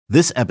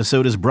This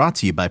episode is brought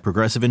to you by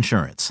Progressive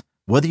Insurance.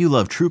 Whether you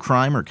love true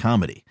crime or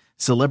comedy,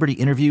 celebrity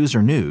interviews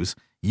or news,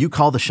 you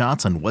call the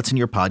shots on what's in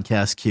your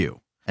podcast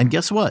queue. And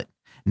guess what?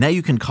 Now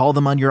you can call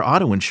them on your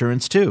auto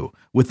insurance too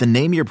with the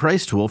Name Your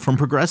Price tool from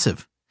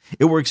Progressive.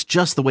 It works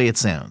just the way it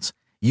sounds.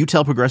 You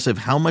tell Progressive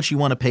how much you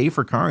want to pay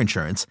for car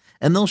insurance,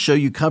 and they'll show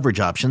you coverage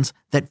options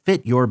that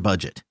fit your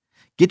budget.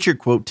 Get your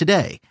quote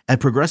today at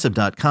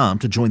Progressive.com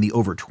to join the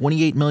over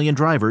 28 million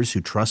drivers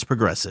who trust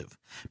Progressive.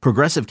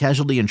 Progressive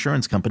Casualty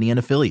Insurance Company and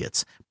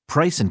Affiliates.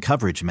 Price and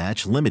coverage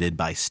match limited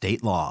by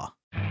state law.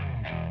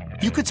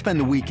 You could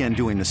spend the weekend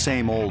doing the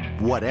same old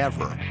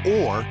whatever,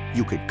 or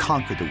you could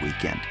conquer the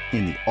weekend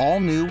in the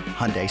all-new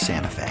Hyundai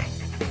Santa Fe.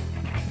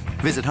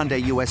 Visit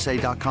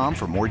HyundaiUSA.com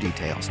for more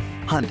details.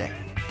 Hyundai,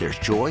 there's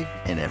joy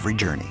in every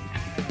journey.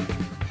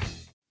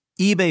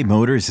 eBay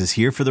Motors is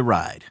here for the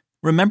ride.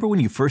 Remember when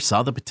you first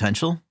saw the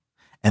potential?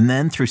 And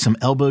then through some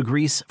elbow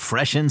grease,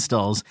 fresh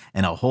installs,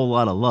 and a whole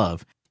lot of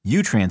love,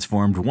 you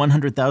transformed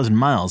 100,000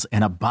 miles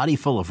and a body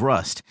full of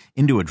rust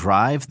into a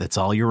drive that's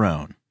all your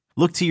own.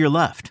 Look to your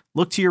left.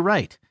 Look to your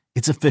right.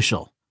 It's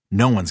official.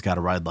 No one's got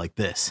a ride like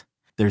this.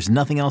 There's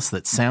nothing else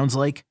that sounds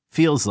like,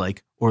 feels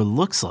like, or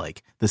looks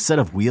like the set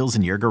of wheels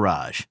in your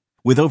garage.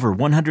 With over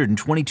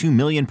 122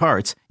 million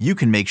parts, you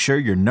can make sure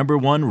your number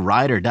one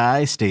ride or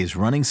die stays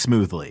running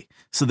smoothly.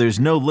 So there's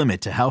no limit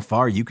to how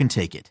far you can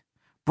take it.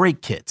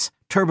 Brake kits,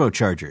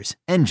 turbochargers,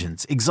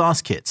 engines,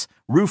 exhaust kits,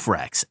 roof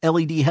racks,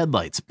 LED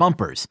headlights,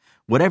 bumpers,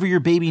 whatever your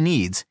baby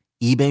needs,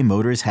 eBay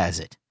Motors has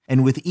it.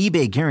 And with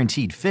eBay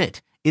Guaranteed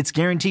Fit, it's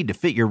guaranteed to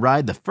fit your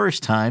ride the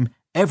first time,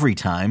 every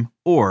time,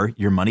 or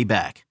your money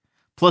back.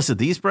 Plus at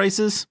these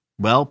prices,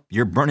 well,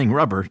 you're burning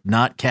rubber,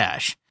 not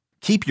cash.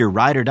 Keep your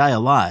ride or die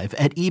alive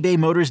at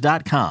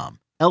ebaymotors.com.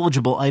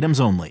 Eligible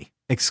items only.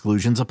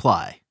 Exclusions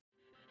apply.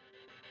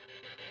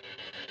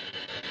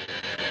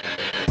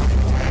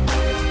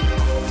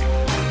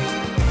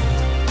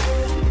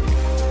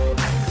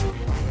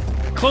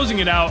 Closing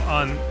it out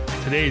on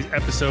today's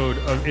episode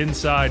of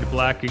Inside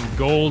Black and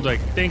Gold, I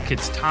think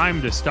it's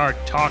time to start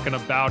talking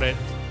about it.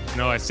 You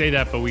know, I say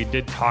that, but we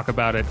did talk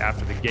about it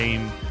after the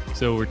game,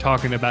 so we're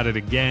talking about it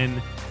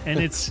again. And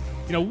it's,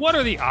 you know, what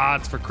are the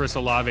odds for Chris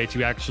Olave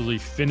to actually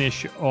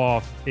finish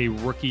off a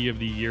Rookie of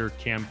the Year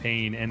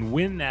campaign and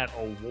win that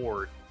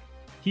award?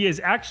 He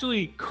is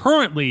actually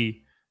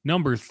currently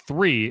number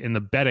 3 in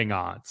the betting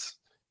odds.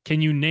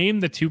 Can you name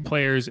the 2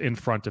 players in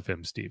front of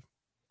him, Steve?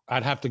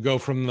 I'd have to go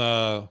from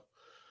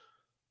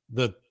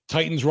the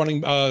Titans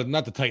running,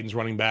 not the Titans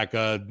running back,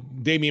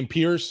 Dameon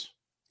Pierce.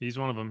 He's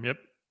one of them. Yep.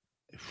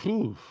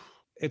 Whew.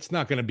 It's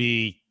not going to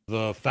be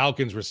the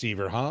Falcons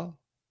receiver, huh?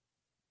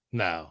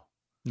 No,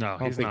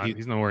 he's not.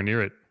 He's nowhere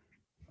near it.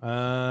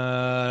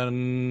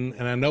 And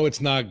I know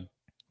it's not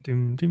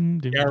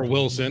Garrett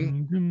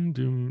Wilson.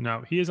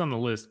 No, he is on the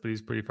list, but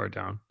he's pretty far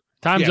down.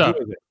 Time's up.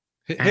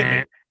 Hit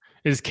me.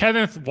 Is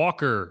Kenneth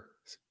Walker,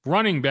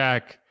 running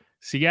back,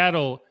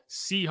 Seattle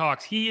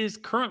Seahawks. He is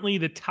currently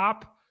the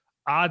top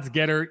odds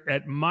getter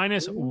at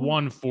minus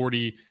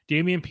 140.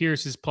 Dameon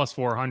Pierce is plus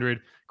 400.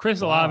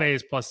 Chris Olave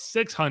is plus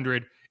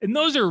 600. And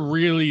those are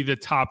really the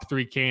top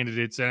 3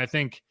 candidates. And I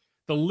think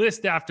the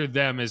list after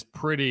them is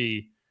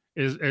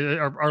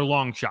are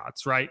long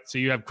shots, right? So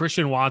you have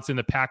Christian Watson,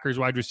 the Packers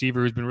wide receiver,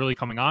 who's been really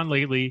coming on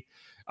lately.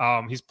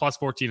 He's plus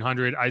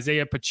 1,400.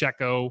 Isaiah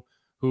Pacheco,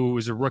 who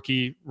is a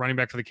rookie running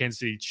back for the Kansas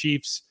City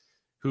Chiefs,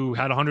 who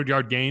had a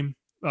 100-yard game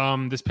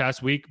this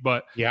past week,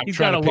 but he's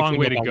got a long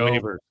way to go.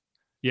 Waivers.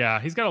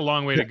 Yeah, he's got a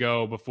long way to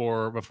go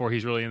before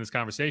he's really in this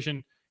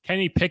conversation.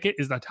 Kenny Pickett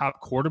is the top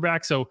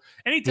quarterback. So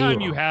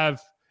anytime you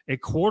have a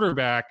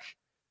quarterback,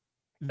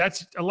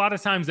 that's a lot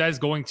of times that is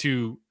going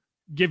to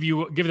give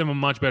them a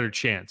much better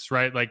chance,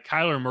 right? Like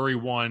Kyler Murray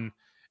won.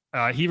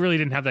 He really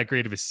didn't have that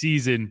great of a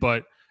season,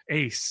 but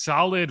a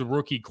solid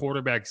rookie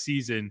quarterback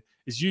season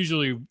is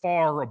usually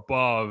far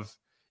above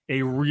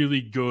a really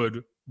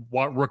good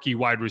rookie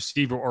wide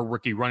receiver or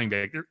rookie running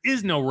back. There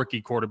is no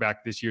rookie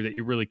quarterback this year that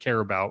you really care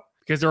about,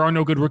 because there are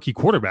no good rookie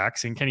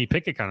quarterbacks, and Kenny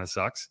Pickett kind of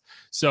sucks.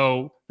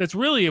 So that's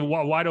really a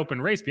wide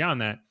open race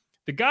beyond that.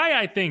 The guy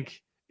I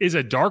think is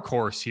a dark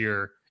horse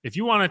here, if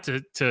you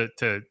wanted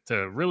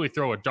to really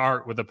throw a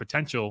dart with a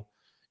potential,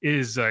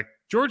 is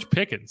George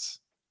Pickens.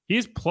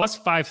 He's plus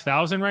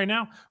 5,000 right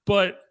now,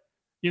 but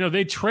you know,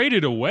 they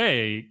traded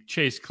away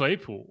Chase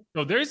Claypool.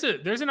 So there's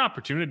an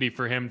opportunity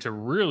for him to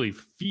really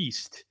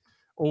feast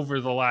over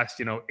the last,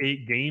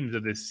 8 games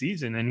of this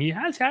season. And he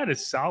has had a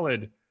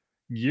solid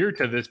year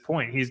to this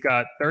point. He's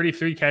got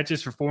 33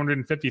 catches for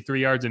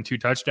 453 yards and 2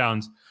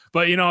 touchdowns.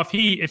 But,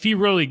 if he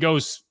really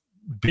goes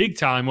big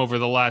time over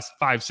the last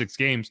 5-6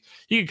 games,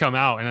 he could come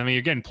out. And I mean,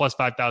 you're getting plus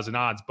 5,000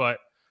 odds. But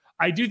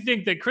I do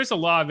think that Chris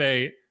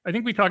Olave, I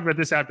think we talked about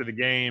this after the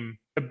game.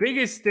 The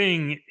biggest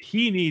thing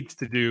he needs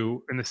to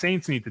do, and the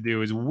Saints need to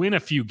do, is win a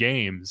few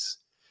games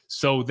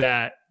so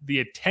that the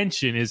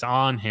attention is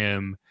on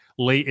him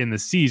late in the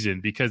season,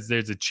 because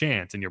there's a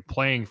chance and you're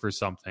playing for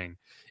something.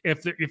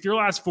 If your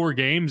last 4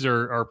 games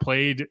are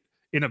played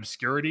in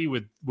obscurity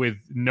with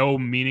no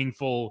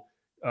meaningful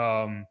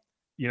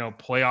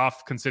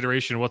playoff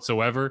consideration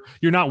whatsoever,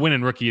 you're not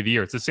winning Rookie of the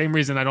Year. It's the same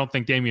reason I don't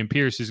think Dameon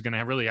Pierce is going to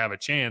really have a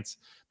chance,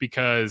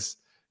 because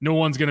no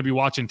one's going to be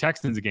watching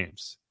Texans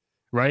games,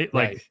 right?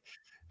 Like,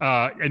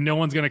 and no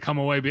one's going to come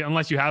away,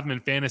 unless you have them in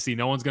fantasy,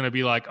 no one's going to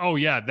be like, oh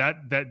yeah,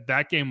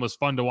 that game was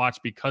fun to watch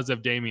because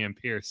of Dameon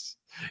Pierce.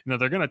 They're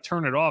going to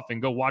turn it off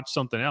and go watch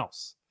something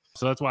else.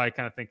 So that's why I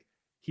kind of think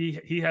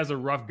he has a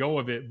rough go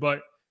of it,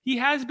 but he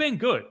has been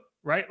good,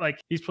 right?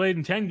 Like, he's played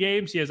in 10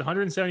 games. He has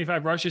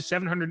 175 rushes,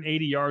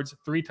 780 yards,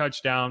 3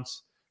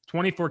 touchdowns,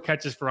 24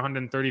 catches for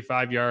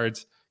 135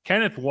 yards.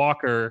 Kenneth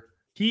Walker,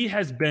 he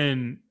has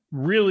been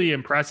really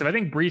impressive. I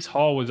think Breece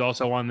Hall was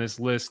also on this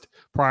list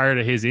prior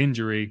to his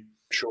injury.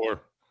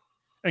 Sure.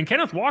 And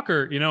Kenneth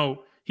Walker,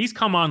 he's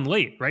come on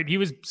late, right? He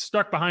was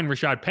stuck behind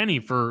Rashad Penny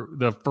for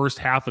the first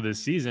half of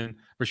this season.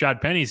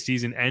 Rashad Penny's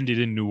season ended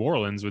in New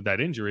Orleans with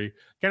that injury.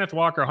 Kenneth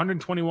Walker,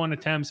 121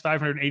 attempts,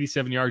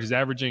 587 yards. He's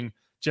averaging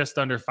just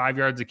under 5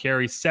 yards a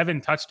carry,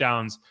 7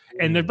 touchdowns.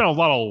 And there've been a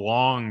lot of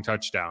long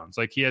touchdowns.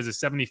 Like, he has a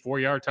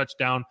 74-yard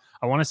touchdown.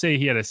 I want to say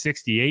he had a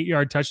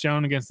 68-yard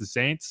touchdown against the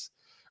Saints,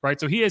 right?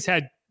 So he has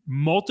had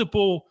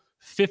multiple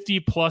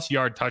 50-plus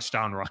yard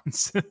touchdown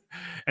runs.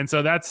 And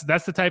so that's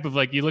the type of,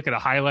 like, you look at a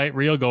highlight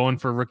reel going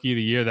for Rookie of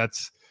the Year,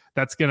 that's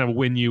going to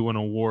win you an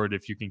award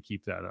if you can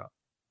keep that up.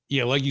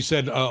 Yeah, like you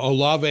said,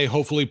 Olave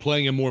hopefully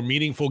playing in more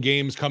meaningful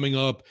games coming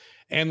up,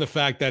 and the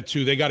fact that,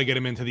 too, they got to get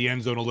him into the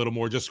end zone a little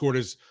more. Just scored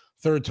his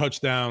 3rd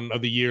touchdown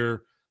of the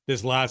year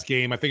this last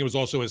game. I think it was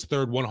also his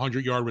 3rd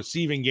 100-yard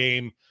receiving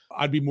game.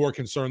 I'd be more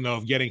concerned, though,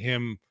 of getting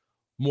him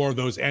more of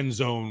those end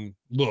zone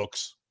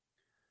looks.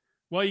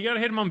 Well, you got to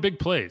hit him on big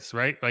plays,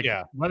 right? Like,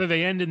 whether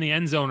they end in the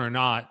end zone or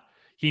not,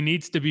 he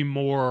needs to be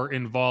more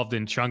involved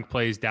in chunk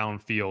plays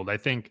downfield. I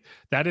think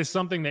that is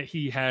something that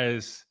he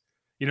has,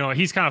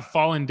 he's kind of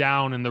fallen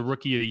down in the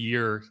Rookie of the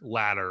Year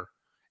ladder.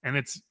 And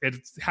it's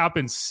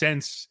happened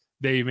since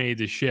they made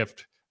the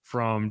shift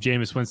from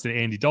Jameis Winston to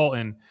Andy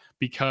Dalton,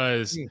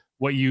 because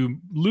what you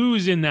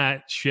lose in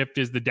that shift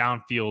is the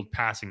downfield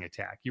passing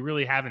attack. You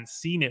really haven't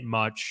seen it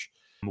much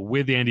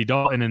with Andy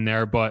Dalton in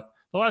there, but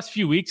the last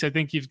few weeks, I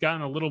think he's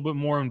gotten a little bit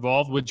more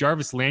involved. With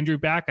Jarvis Landry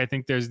back, I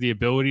think there's the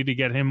ability to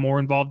get him more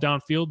involved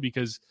downfield,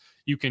 because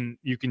you can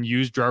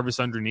use Jarvis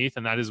underneath,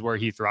 and that is where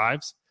he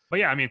thrives. But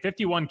yeah,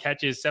 51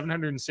 catches,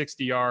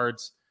 760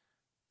 yards,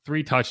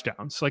 3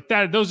 touchdowns. Like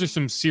that, those are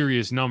some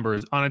serious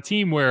numbers on a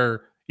team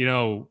where,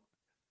 the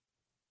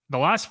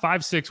last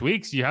 5-6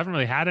 weeks, you haven't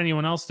really had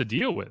anyone else to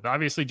deal with.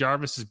 Obviously,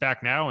 Jarvis is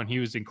back now, and he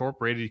was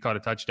incorporated. He caught a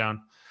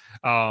touchdown.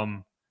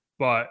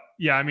 But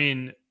yeah,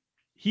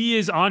 he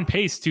is on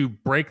pace to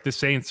break the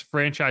Saints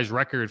franchise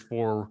record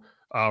for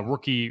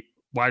rookie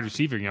wide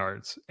receiving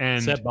yards.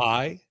 And set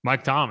by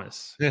Mike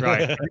Thomas.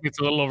 Right. I think it's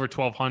a little over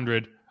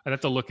 1,200. I'd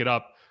have to look it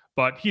up,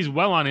 but he's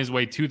well on his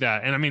way to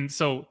that. And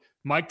so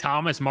Mike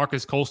Thomas,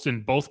 Marcus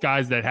Colston, both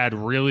guys that had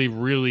really,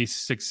 really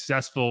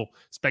successful,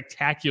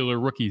 spectacular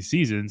rookie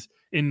seasons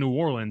in New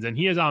Orleans. And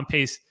he is on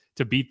pace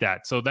to beat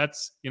that. So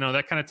that's,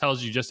 that kind of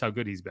tells you just how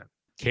good he's been.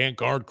 Can't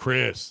guard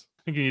Chris.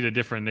 I think you need a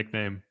different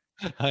nickname.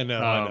 I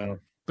know.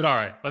 But all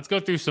right, let's go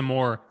through some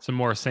more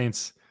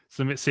Saints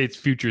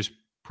futures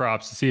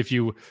props to see if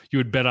you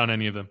would bet on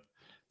any of them.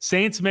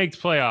 Saints makes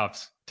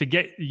playoffs. To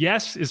get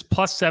yes is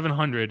plus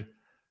 700,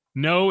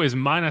 no is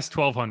minus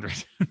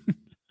 1,200.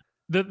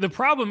 The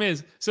problem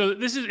is, so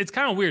it's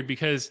kind of weird,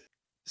 because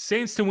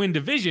Saints to win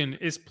division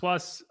is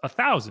plus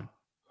 1,000,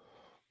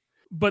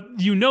 but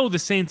the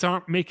Saints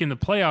aren't making the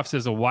playoffs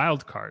as a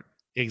wild card.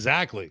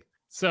 Exactly.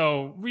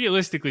 So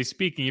realistically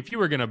speaking, if you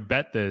were going to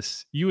bet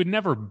this, you would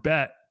never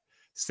bet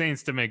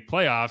Saints to make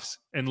playoffs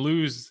and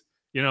lose,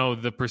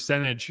 the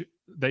percentage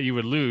that you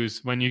would lose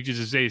when you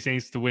just say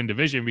Saints to win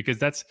division, because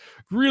that's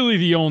really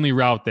the only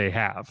route they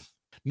have.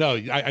 No,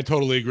 I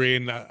totally agree.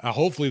 And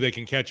hopefully they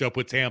can catch up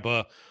with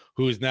Tampa,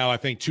 who is now, I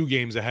think, 2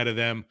 games ahead of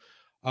them.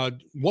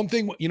 One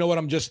thing, what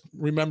I'm just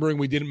remembering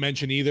we didn't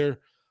mention either,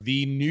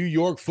 the New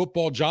York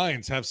Football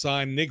Giants have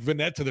signed Nick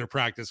Vannett to their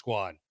practice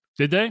squad.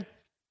 Did they?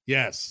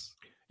 Yes.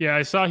 Yeah,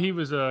 I saw he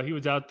was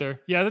out there.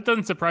 Yeah, that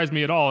doesn't surprise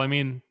me at all.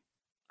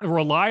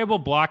 Reliable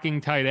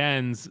blocking tight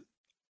ends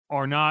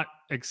are not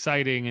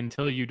exciting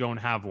until you don't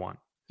have one.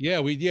 Yeah,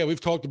 we've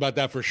talked about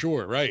that for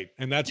sure, right?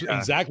 And that's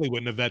exactly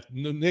what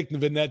Nick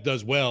Vannett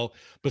does well.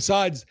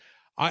 Besides,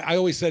 I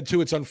always said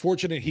too, it's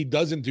unfortunate he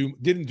didn't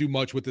do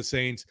much with the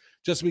Saints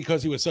just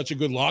because he was such a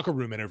good locker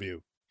room interview.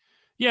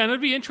 Yeah, and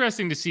it'd be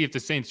interesting to see if the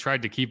Saints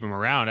tried to keep him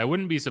around. I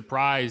wouldn't be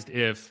surprised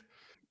if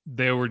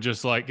they were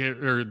just like,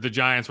 or the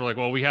Giants were like,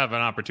 well, we have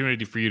an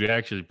opportunity for you to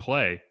actually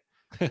play.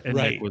 And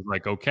right. Nick was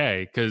like,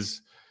 okay,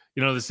 because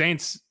the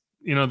Saints,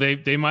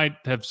 they might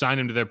have signed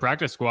him to their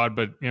practice squad,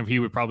 but he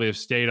would probably have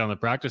stayed on the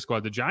practice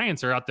squad. The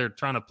Giants are out there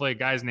trying to play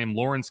guys named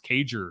Lawrence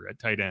Cager at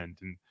tight end,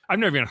 and I've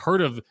never even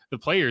heard of the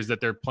players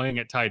that they're playing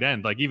at tight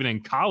end. Like, even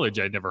in college,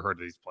 I'd never heard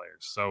of these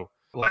players. So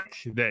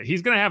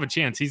he's going to have a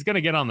chance. He's going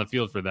to get on the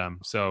field for them.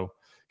 So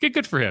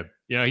good for him.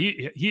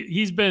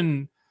 He's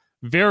been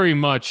very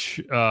much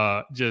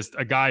just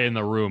a guy in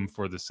the room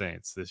for the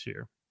Saints this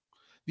year.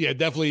 Yeah,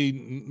 definitely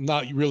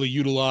not really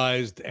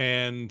utilized.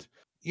 And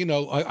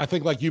I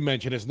think like you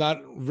mentioned, it's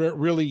not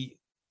really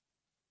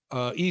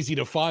easy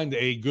to find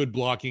a good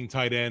blocking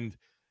tight end,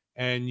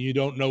 and you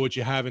don't know what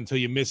you have until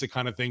you miss it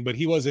kind of thing. But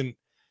he wasn't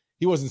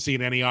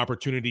seeing any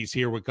opportunities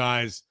here with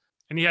guys.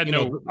 And he had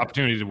no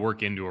opportunity to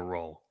work into a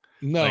role.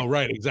 No,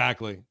 right,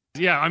 exactly.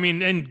 Yeah, I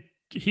mean, and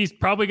he's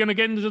probably going to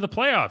get into the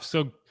playoffs.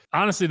 So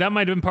honestly, that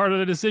might have been part of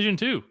the decision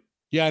too.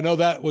 Yeah, I know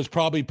that was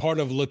probably part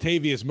of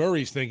Latavius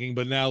Murray's thinking,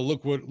 but now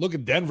look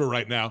at Denver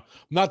right now.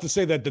 Not to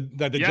say that the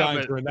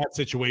Giants are in that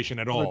situation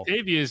at all.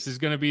 Latavius is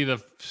going to be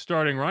the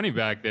starting running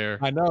back there.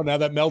 I know, now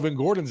that Melvin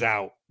Gordon's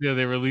out. Yeah,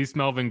 they released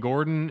Melvin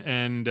Gordon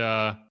and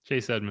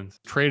Chase Edmonds.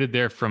 Traded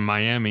there from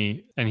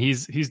Miami, and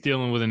he's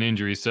dealing with an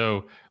injury.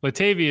 So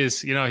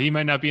Latavius, he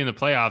might not be in the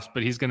playoffs,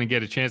 but he's going to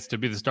get a chance to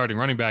be the starting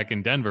running back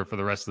in Denver for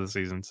the rest of the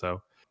season.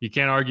 So you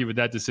can't argue with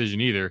that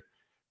decision either.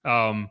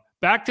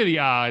 Back to the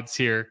odds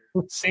here.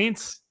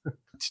 Saints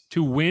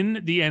to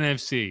win the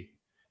NFC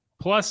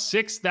plus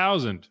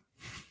 6,000.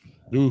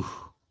 Ooh.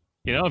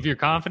 If you're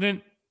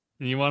confident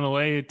and you want to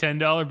lay a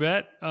 $10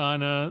 bet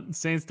on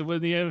Saints to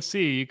win the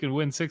NFC, you can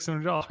win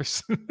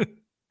 $600.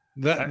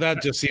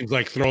 That just seems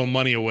like throwing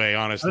money away,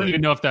 honestly. I don't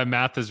even know if that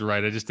math is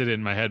right. I just did it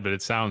in my head, but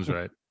it sounds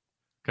right.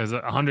 Because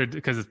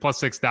it's plus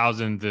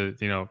 6,000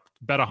 to,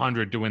 bet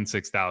 100 to win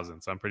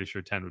 6,000. So I'm pretty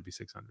sure 10 would be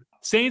 600.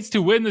 Saints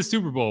to win the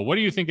Super Bowl. What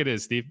do you think it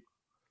is, Steve?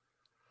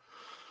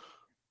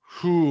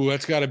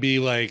 That's got to be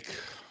like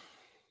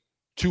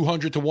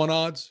 200 to 1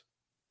 odds.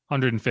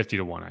 150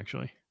 to 1,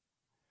 actually.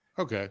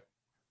 Okay.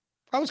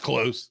 I was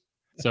close.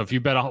 So if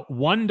you bet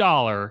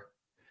 $1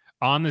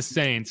 on the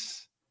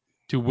Saints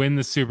to win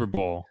the Super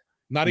Bowl.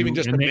 Not even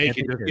just to make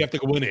it, you have to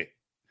win it.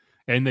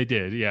 And they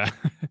did, yeah.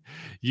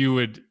 you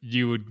would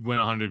win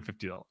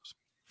 $150.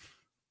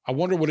 I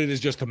wonder what it is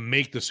just to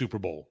make the Super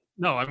Bowl.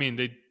 No, I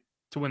mean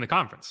to win the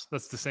conference.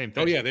 That's the same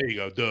thing. Oh yeah, there you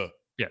go. Duh.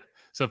 Yeah.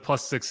 So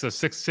plus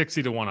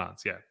 60 to 1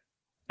 odds. Yeah.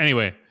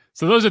 Anyway,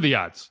 so those are the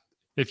odds.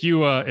 If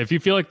you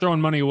feel like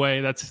throwing money away,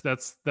 that's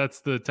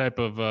the type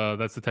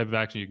of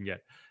action you can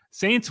get.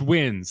 Saints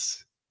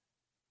wins.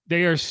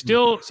 They are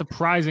still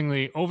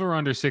surprisingly over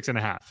under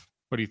 6.5.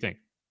 What do you think?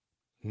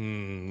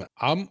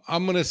 I'm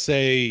gonna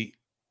say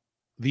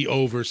the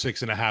over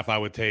 6.5. I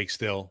would take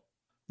still.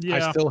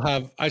 Yeah.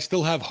 I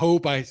still have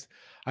hope. I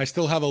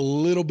still have a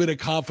little bit of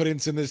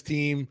confidence in this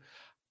team.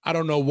 I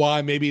don't know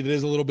why. Maybe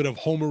there's a little bit of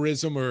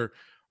homerism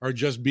or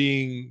just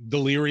being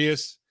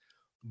delirious,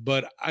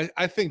 but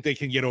I think they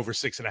can get over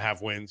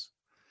 6.5 wins.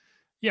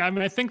 Yeah, I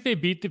mean, I think they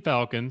beat the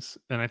Falcons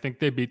and I think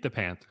they beat the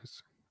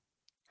Panthers.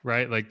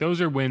 Right? Like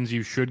those are wins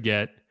you should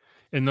get.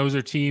 And those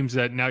are teams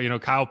that now,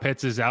 Kyle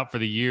Pitts is out for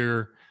the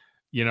year.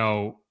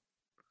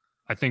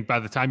 I think by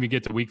the time you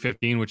get to week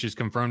 15, which is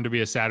confirmed to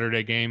be a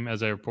Saturday game,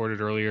 as I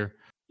reported earlier,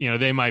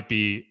 they might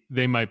be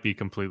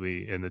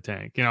completely in the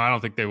tank. I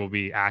don't think they will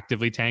be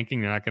actively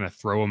tanking. They're not going to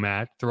throw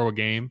a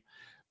game,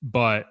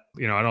 but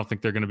I don't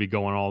think they're going to be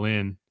going all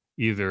in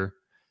either.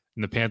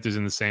 And the Panthers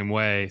in the same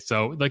way.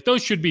 So like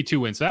those should be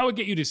 2 wins. So that would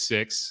get you to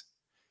 6.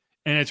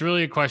 And it's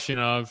really a question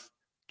of,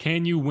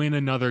 can you win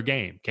another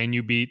game? Can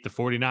you beat the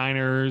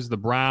 49ers, the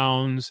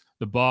Browns,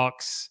 the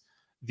Bucks,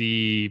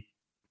 the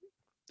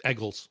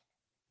Eagles?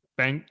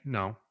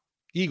 No.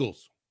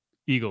 Eagles.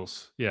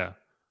 Yeah.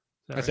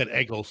 Sorry. I said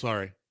Eagles.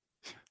 Sorry.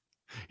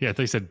 Yeah, I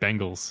thought you said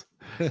Bengals.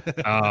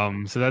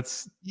 So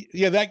that's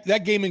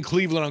that game in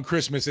Cleveland on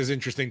Christmas is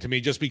interesting to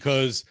me just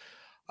because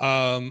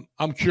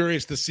I'm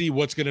curious to see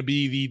what's going to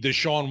be the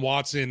Deshaun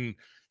Watson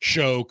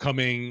show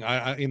coming.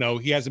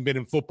 He hasn't been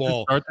in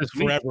football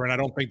forever, and I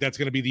don't think that's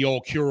going to be the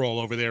all cure-all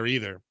over there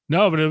either.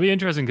 No, but it'll be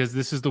interesting because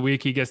this is the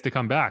week he gets to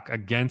come back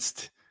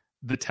against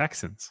the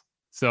Texans.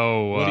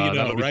 So what do you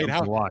know, right?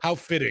 How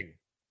fitting.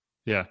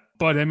 Yeah.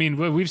 But I mean,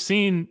 we've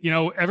seen,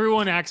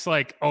 everyone acts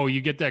like, oh,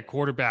 you get that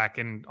quarterback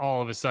and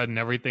all of a sudden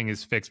everything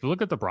is fixed. But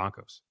look at the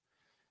Broncos,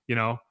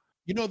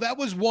 that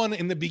was one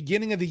in the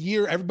beginning of the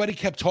year. Everybody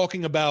kept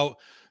talking about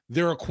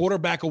they're a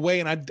quarterback away.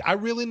 And I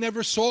really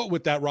never saw it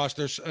with that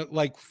roster,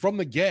 like from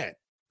the get.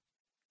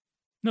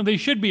 No, they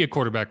should be a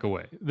quarterback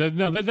away.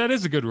 That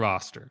is a good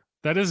roster.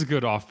 That is a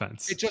good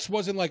offense. It just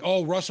wasn't like,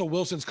 oh, Russell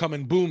Wilson's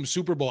coming, boom,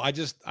 Super Bowl. I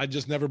just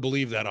never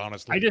believed that,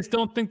 honestly. I just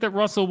don't think that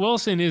Russell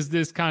Wilson is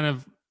this kind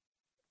of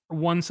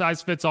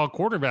one-size-fits-all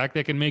quarterback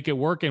that can make it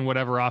work in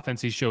whatever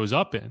offense he shows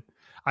up in.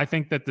 I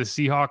think that the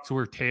Seahawks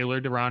were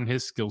tailored around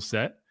his skill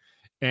set,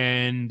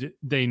 and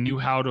they knew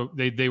how to.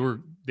 They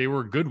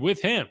were good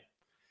with him,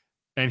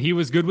 and he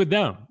was good with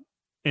them.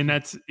 And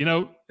that's,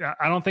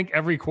 I don't think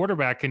every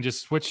quarterback can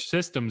just switch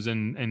systems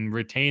and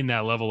retain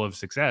that level of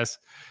success.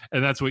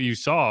 And that's what you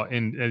saw.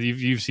 And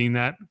you've seen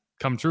that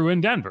come true in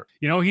Denver.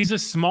 He's a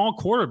small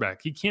quarterback.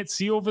 He can't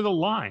see over the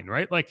line,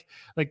 right? Like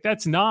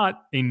that's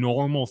not a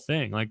normal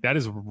thing. Like that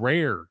is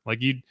rare.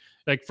 Like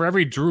for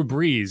every Drew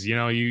Brees,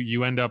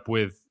 you end up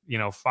with,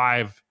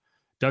 5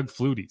 Doug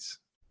Flutys.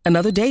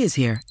 Another day is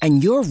here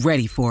and you're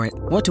ready for it.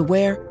 What to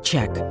wear?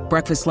 Check.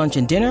 Breakfast, lunch,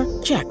 and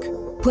dinner? Check.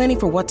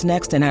 Planning for what's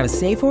next and how to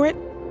save for it?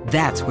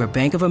 That's where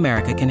Bank of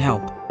America can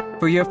help.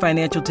 For your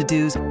financial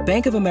to-dos,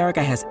 Bank of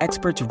America has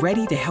experts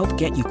ready to help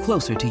get you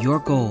closer to your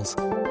goals.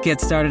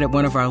 Get started at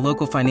one of our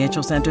local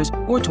financial centers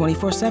or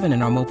 24/7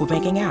 in our mobile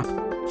banking app.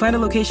 Find a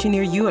location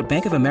near you at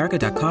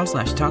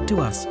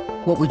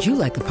bankofamerica.com/talktous. What would you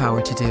like the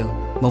power to do?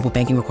 Mobile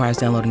banking requires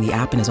downloading the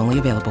app and is only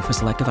available for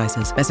select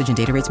devices. Message and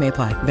data rates may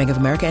apply. Bank of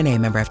America NA,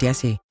 member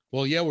FDIC.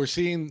 Well, yeah, we're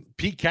seeing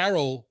Pete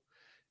Carroll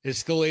is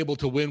still able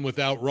to win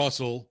without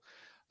Russell.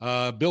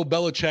 Bill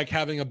Belichick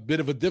having a bit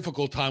of a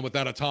difficult time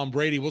without a Tom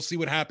Brady. We'll see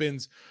what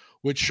happens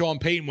with Sean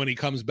Payton when he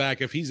comes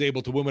back, if he's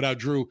able to win without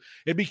Drew.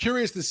 It'd be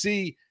curious to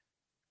see,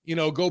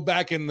 go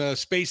back in the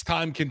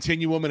space-time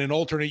continuum in an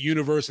alternate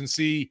universe and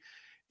see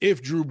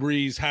if Drew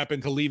Brees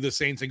happened to leave the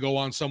Saints and go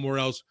on somewhere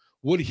else.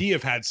 Would he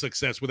have had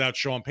success without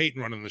Sean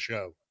Payton running the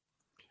show?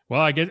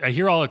 Well, I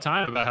hear all the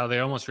time about how they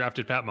almost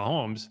drafted Pat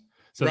Mahomes.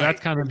 So Right, that's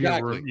kind of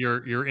exactly.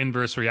 your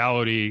inverse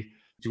reality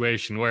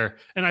situation where,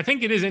 and I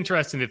think it is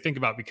interesting to think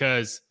about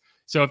because,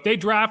 so if they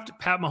draft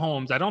Pat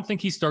Mahomes, I don't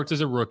think he starts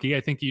as a rookie.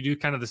 I think you do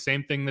kind of the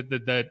same thing that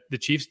the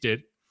Chiefs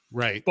did.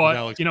 Right. But,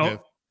 Alex Smith.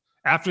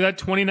 after that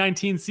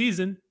 2019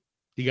 season,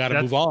 You got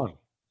to move on.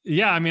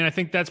 Yeah, I mean, I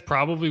think that's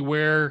probably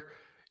where,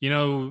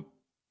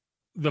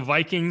 the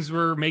Vikings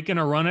were making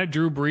a run at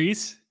Drew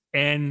Brees,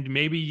 and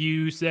maybe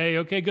you say,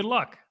 okay, good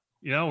luck.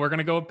 We're going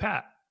to go with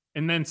Pat.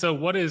 And then, so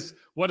what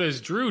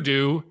does Drew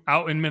do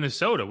out in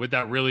Minnesota with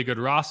that really good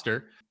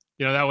roster?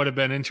 That would have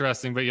been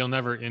interesting, but you'll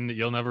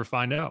never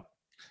find out.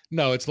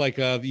 No, it's like,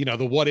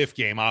 the what if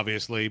game,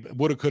 obviously.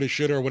 Woulda, coulda,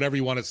 shoulda, or whatever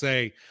you want to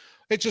say.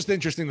 It's just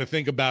interesting to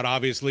think about,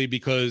 obviously,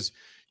 because,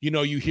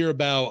 you hear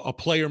about a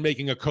player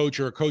making a coach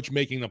or a coach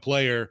making a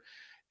player.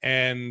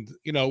 And,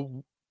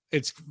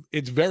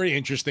 it's very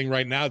interesting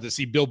right now to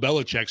see Bill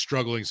Belichick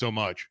struggling so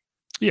much.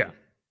 Yeah.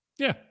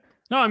 Yeah.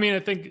 No, I mean, I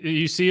think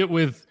you see it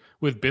with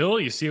Bill,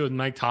 you see it with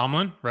Mike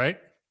Tomlin, right?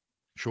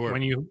 Sure.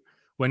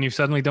 When you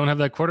suddenly don't have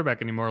that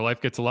quarterback anymore,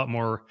 life gets a lot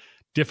more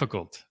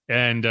difficult.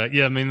 And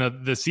I mean,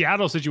 the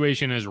Seattle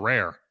situation is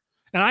rare.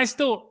 And I'm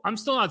still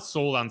not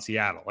sold on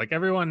Seattle. Like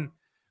everyone,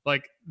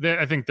 I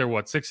think they're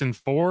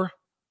 6-4.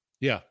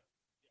 Yeah.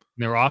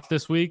 They're off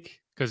this week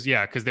because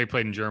they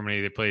played in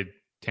Germany. They played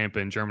Tampa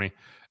in Germany.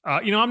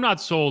 I'm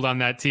not sold on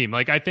that team.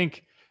 Like, I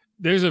think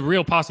there's a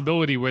real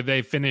possibility where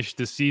they finish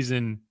the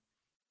season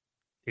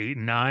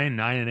 8-9,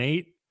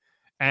 9-8,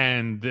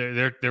 and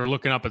they're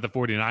looking up at the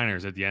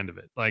 49ers at the end of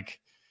it. Like,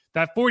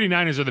 that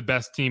 49ers are the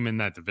best team in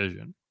that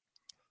division.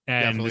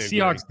 And Definitely the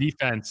Seahawks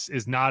defense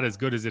is not as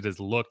good as it has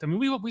looked. I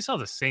mean, we saw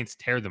the Saints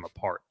tear them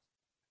apart.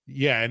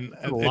 Yeah, and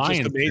it's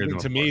just amazing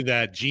to me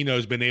that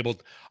Geno's been able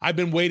to, I've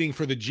been waiting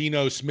for the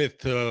Geno Smith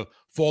to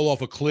fall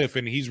off a cliff,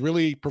 and he's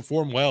really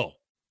performed well.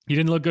 He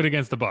didn't look good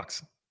against the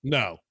Bucs.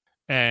 No.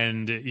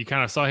 And you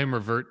kind of saw him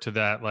revert to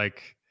that,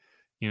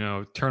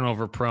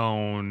 turnover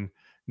prone,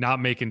 not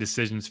making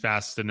decisions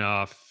fast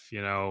enough,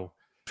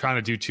 trying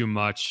to do too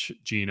much,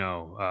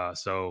 Geno.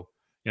 So,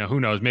 who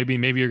knows? Maybe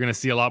you're going to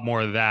see a lot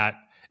more of that.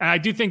 And I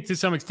do think to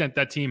some extent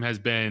that team has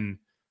been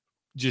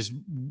just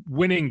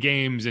winning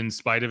games in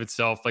spite of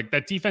itself. Like,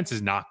 that defense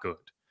is not good.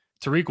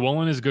 Tariq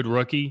Woolen is a good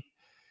rookie,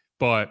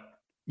 but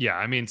yeah,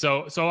 I mean,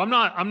 so I'm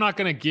not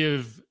going to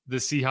give the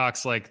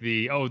Seahawks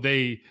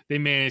they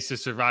managed to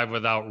survive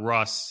without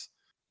Russ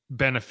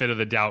benefit of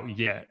the doubt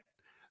yet.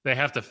 They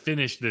have to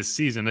finish this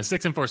season. The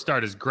 6-4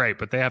 start is great,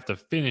 but they have to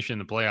finish in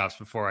the playoffs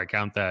before I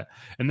count that.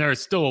 And there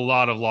is still a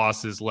lot of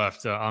losses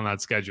left on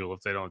that schedule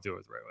if they don't do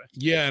it the right way.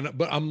 Yeah,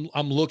 but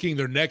I'm looking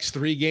their next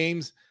 3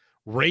 games: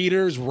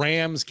 Raiders,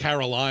 Rams,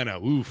 Carolina.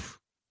 Oof.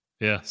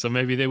 Yeah, so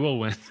maybe they will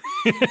win.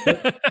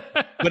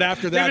 But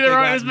after that, maybe there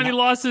aren't as many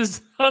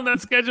losses on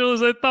that schedule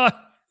as I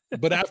thought.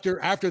 But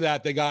after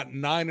that, they got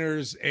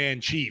Niners and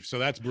Chiefs, so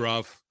that's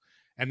rough.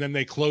 And then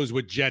they close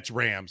with Jets,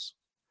 Rams.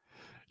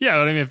 Yeah,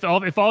 but I mean,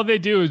 if all they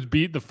do is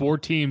beat the 4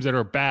 teams that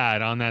are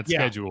bad on that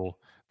schedule,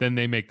 then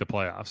they make the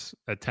playoffs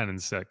at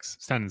 10-6,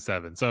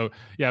 10-7. So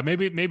yeah,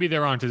 maybe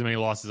there aren't as many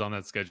losses on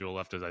that schedule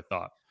left as I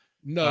thought.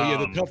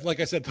 No,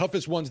 the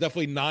toughest one's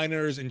definitely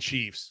Niners and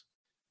Chiefs.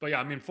 But yeah,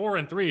 I mean,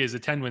 4-3 is a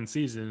 10-win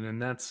season,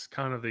 and that's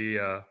kind of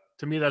the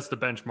to me that's the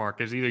benchmark.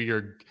 Is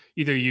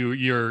either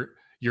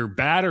you're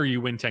bad or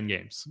you win 10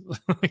 games.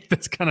 Like,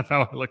 that's kind of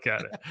how I look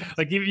at it.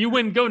 Like, if you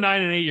go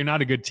 9-8, you're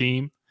not a good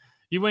team.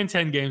 You win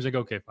 10 games, like,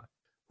 okay, fine.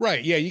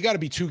 Right. Yeah, you got to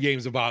be 2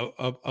 games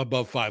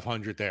above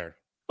 500 there.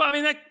 Well, I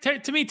mean,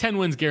 to me, 10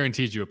 wins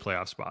guarantees you a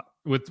playoff spot.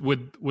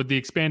 With the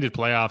expanded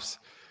playoffs,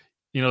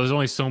 there's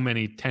only so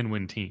many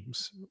 10-win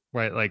teams,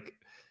 right? Like,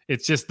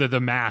 it's just that the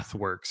math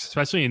works,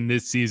 especially in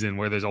this season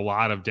where there's a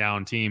lot of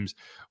down teams.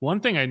 One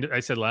thing I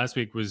said last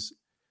week was,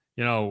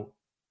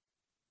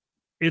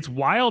 it's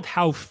wild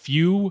how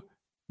few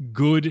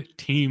good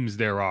teams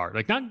there are.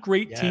 Like, not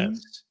great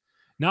teams,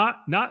 not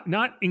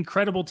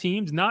incredible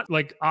teams, not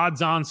like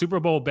odds-on Super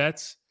Bowl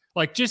bets.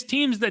 Like, just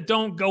teams that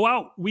don't go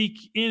out week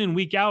in and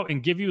week out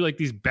and give you like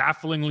these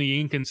bafflingly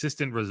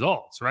inconsistent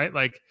results, right?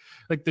 Like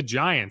the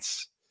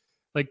Giants.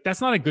 Like,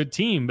 that's not a good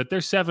team, but they're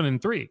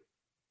 7-3.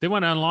 They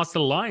went out and lost to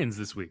the Lions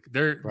this week.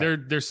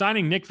 They're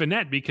signing Nick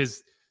Vannett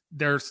because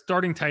their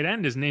starting tight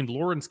end is named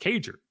Lawrence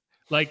Cager.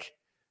 Like,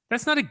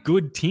 that's not a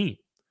good team.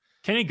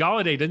 Kenny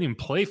Golladay doesn't even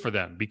play for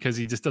them because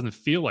he just doesn't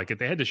feel like it.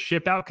 They had to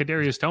ship out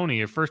Kadarius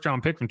Toney, a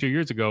first-round pick from 2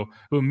 years ago,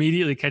 who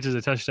immediately catches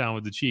a touchdown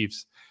with the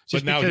Chiefs.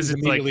 But now he's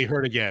immediately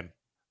hurt again.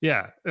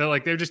 Yeah,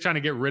 they're just trying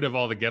to get rid of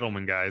all the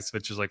Gettleman guys,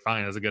 which is like,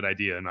 fine, that's a good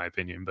idea in my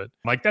opinion. But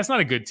like, that's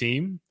not a good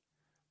team.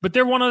 But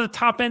they're one of the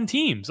top-end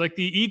teams. Like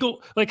the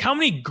Eagle, like how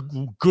many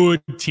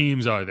good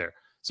teams are there?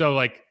 So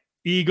like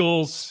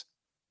Eagles,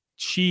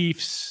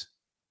 Chiefs,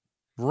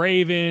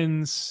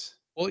 Ravens.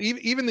 Well,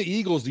 even the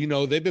Eagles,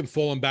 they've been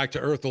falling back to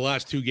earth the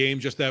last 2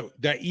 games. Just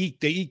they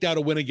eked out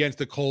a win against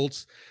the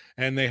Colts,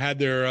 and they had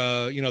their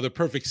their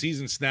perfect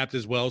season snapped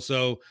as well.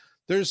 So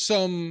there's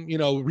some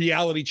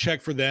reality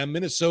check for them.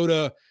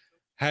 Minnesota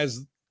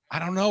has, I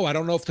don't know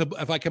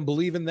if I can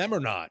believe in them or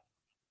not.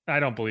 I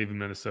don't believe in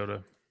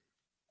Minnesota.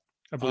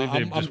 I believe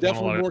I'm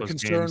definitely more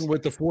concerned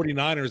with the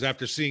 49ers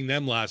after seeing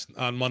them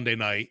on Monday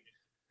night.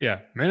 Yeah,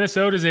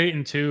 Minnesota's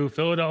 8-2,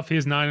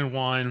 Philadelphia's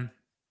 9-1.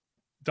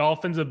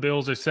 Dolphins and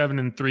Bills are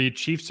 7-3.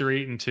 Chiefs are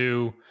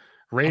 8-2.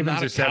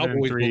 Ravens are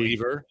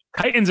 7-3.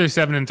 Titans are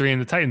 7-3,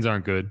 and the Titans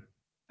aren't good.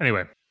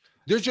 Anyway,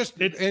 there's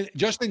just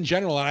in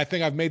general, and I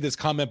think I've made this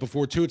comment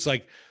before too. It's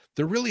like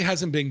there really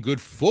hasn't been good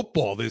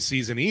football this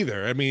season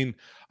either. I mean,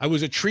 I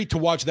was a treat to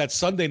watch that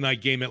Sunday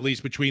night game, at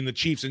least between the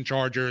Chiefs and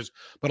Chargers,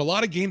 but a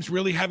lot of games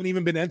really haven't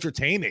even been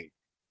entertaining.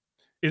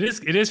 It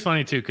is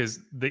funny too, because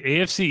the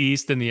AFC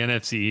East and the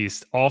NFC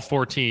East, all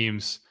 4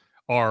 teams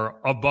are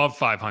above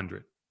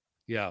 500.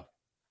 Yeah.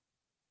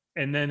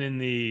 And then in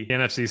the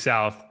NFC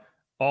South,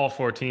 all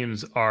 4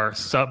 teams are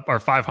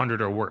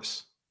 500 or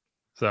worse.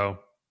 So,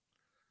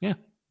 yeah.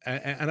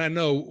 And I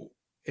know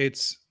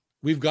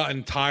we've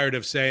gotten tired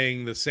of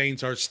saying the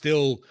Saints are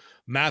still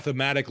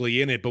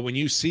mathematically in it, but when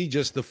you see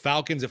just the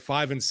Falcons at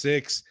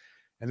 5-6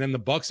 and then the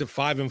Bucs at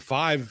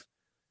 5-5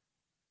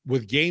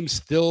 with games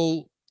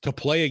still to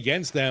play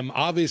against them,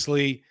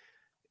 obviously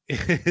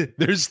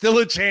there's still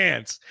a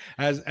chance,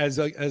 as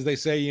they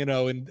say, in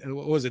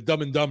what was it,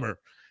 Dumb and Dumber.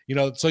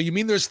 So you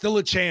mean there's still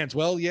a chance?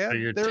 Well, yeah. So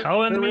you're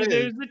telling me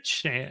there's a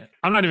chance.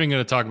 I'm not even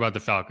going to talk about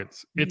the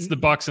Falcons. It's the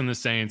Bucs and the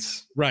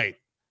Saints. Right.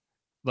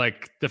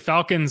 Like the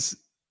Falcons,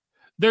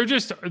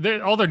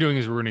 all they're doing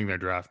is ruining their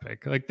draft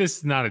pick. Like this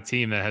is not a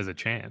team that has a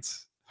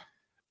chance.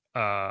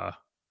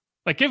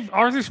 Like if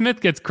Arthur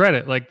Smith gets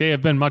credit, like they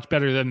have been much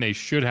better than they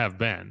should have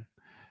been.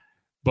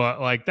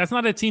 But like that's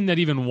not a team that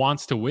even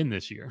wants to win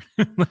this year.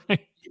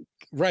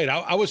 Right.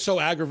 I was so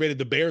aggravated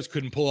the Bears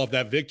couldn't pull off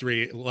that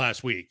victory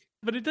last week.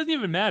 But it doesn't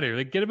even matter.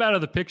 Like, get them out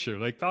of the picture.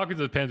 Like, Falcons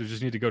and the Panthers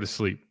just need to go to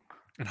sleep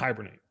and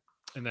hibernate,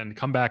 and then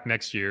come back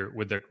next year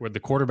with the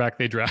quarterback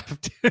they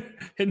draft,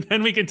 and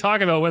then we can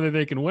talk about whether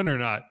they can win or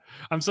not.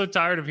 I'm so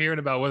tired of hearing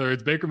about whether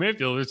it's Baker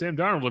Mayfield or Sam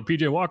Darnold or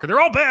PJ Walker. They're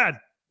all bad.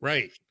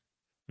 Right.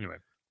 Anyway,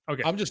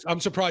 okay.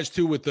 I'm surprised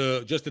too with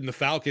in the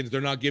Falcons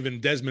they're not giving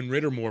Desmond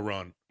Ridder more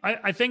run.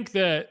 I think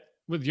that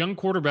with young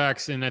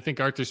quarterbacks, and I think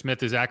Arthur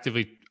Smith is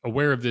actively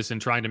aware of this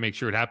and trying to make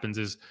sure it happens,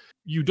 is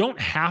you don't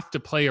have to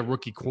play a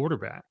rookie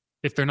quarterback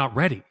if they're not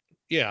ready.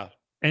 Yeah.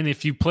 And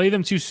if you play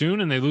them too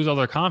soon and they lose all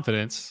their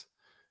confidence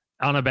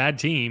on a bad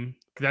team,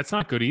 that's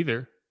not good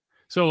either.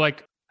 So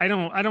like, I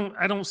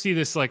don't see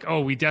this like,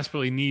 oh, we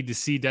desperately need to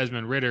see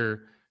Desmond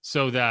Ridder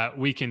so that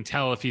we can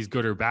tell if he's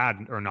good or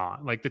bad or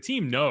not. Like the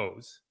team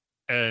knows.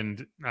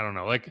 And I don't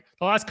know, like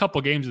the last couple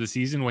of games of the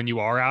season when you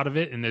are out of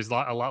it and there's a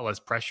lot less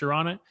pressure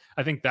on it,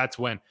 I think that's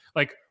when,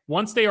 like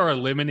once they are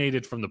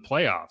eliminated from the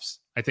playoffs,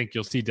 I think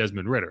you'll see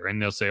Desmond Ridder and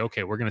they'll say,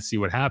 okay, we're going to see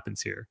what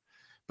happens here.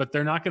 But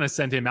they're not going to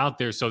send him out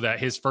there so that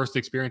his first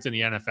experience in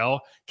the NFL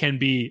can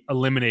be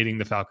eliminating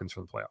the Falcons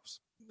from the playoffs.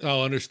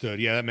 Oh,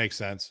 understood. Yeah, that makes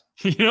sense.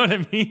 You know what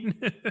I mean?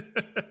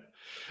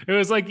 It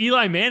was like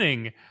Eli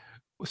Manning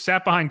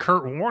sat behind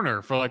Kurt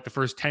Warner for like the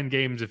first 10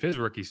 games of his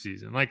rookie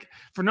season, like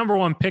for number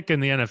 1 pick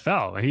in the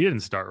NFL. And he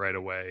didn't start right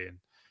away.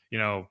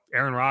 And,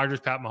 Aaron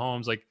Rodgers, Pat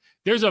Mahomes, like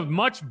there's a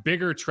much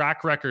bigger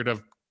track record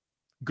of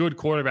good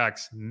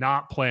quarterbacks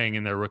not playing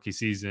in their rookie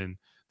season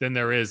than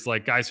there is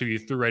like guys who you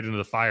threw right into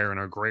the fire and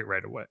are great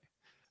right away,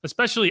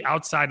 especially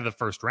outside of the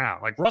first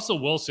round. Like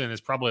Russell Wilson is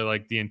probably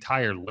like the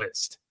entire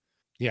list.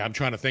 Yeah, I'm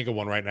trying to think of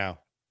one right now.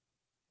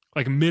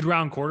 Like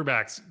mid-round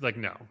quarterbacks, like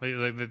no,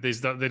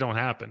 they don't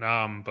happen.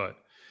 But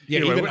yeah,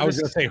 anyway, I was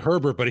going to say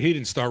Herbert, but he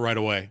didn't start right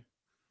away.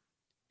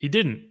 He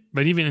didn't,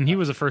 but he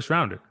was a first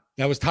rounder.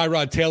 That was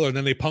Tyrod Taylor, and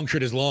then they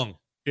punctured his lung.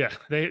 Yeah,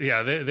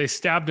 they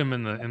stabbed him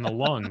in the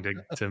lung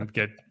to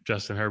get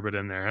Justin Herbert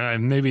in there.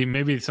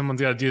 Maybe someone's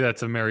got to do that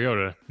to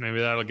Mariota. Maybe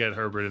that'll get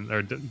Herbert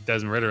or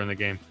Desmond Ridder in the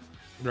game.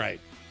 Right.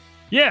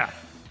 Yeah.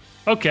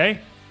 Okay.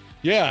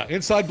 Yeah.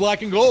 Inside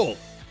black and gold.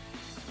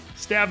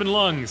 Stabbing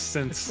lungs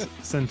since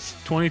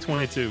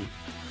 2022.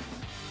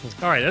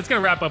 All right, that's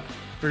gonna wrap up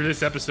for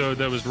this episode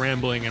that was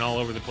rambling and all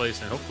over the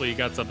place, and hopefully you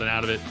got something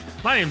out of it.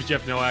 My name is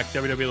Jeff Nowak,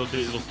 WWE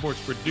Digital Sports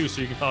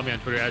Producer. You can follow me on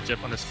Twitter at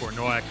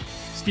Jeff_Nowak.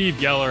 Steve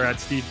Geller at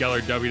Steve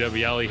Geller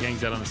WWL. He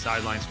hangs out on the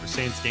sidelines for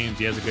Saints games.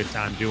 He has a good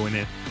time doing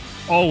it.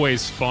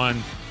 Always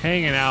fun,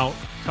 hanging out,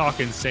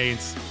 talking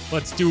Saints.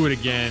 Let's do it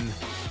again.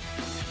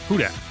 Who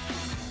dat?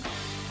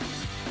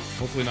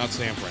 Hopefully not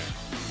San Fran.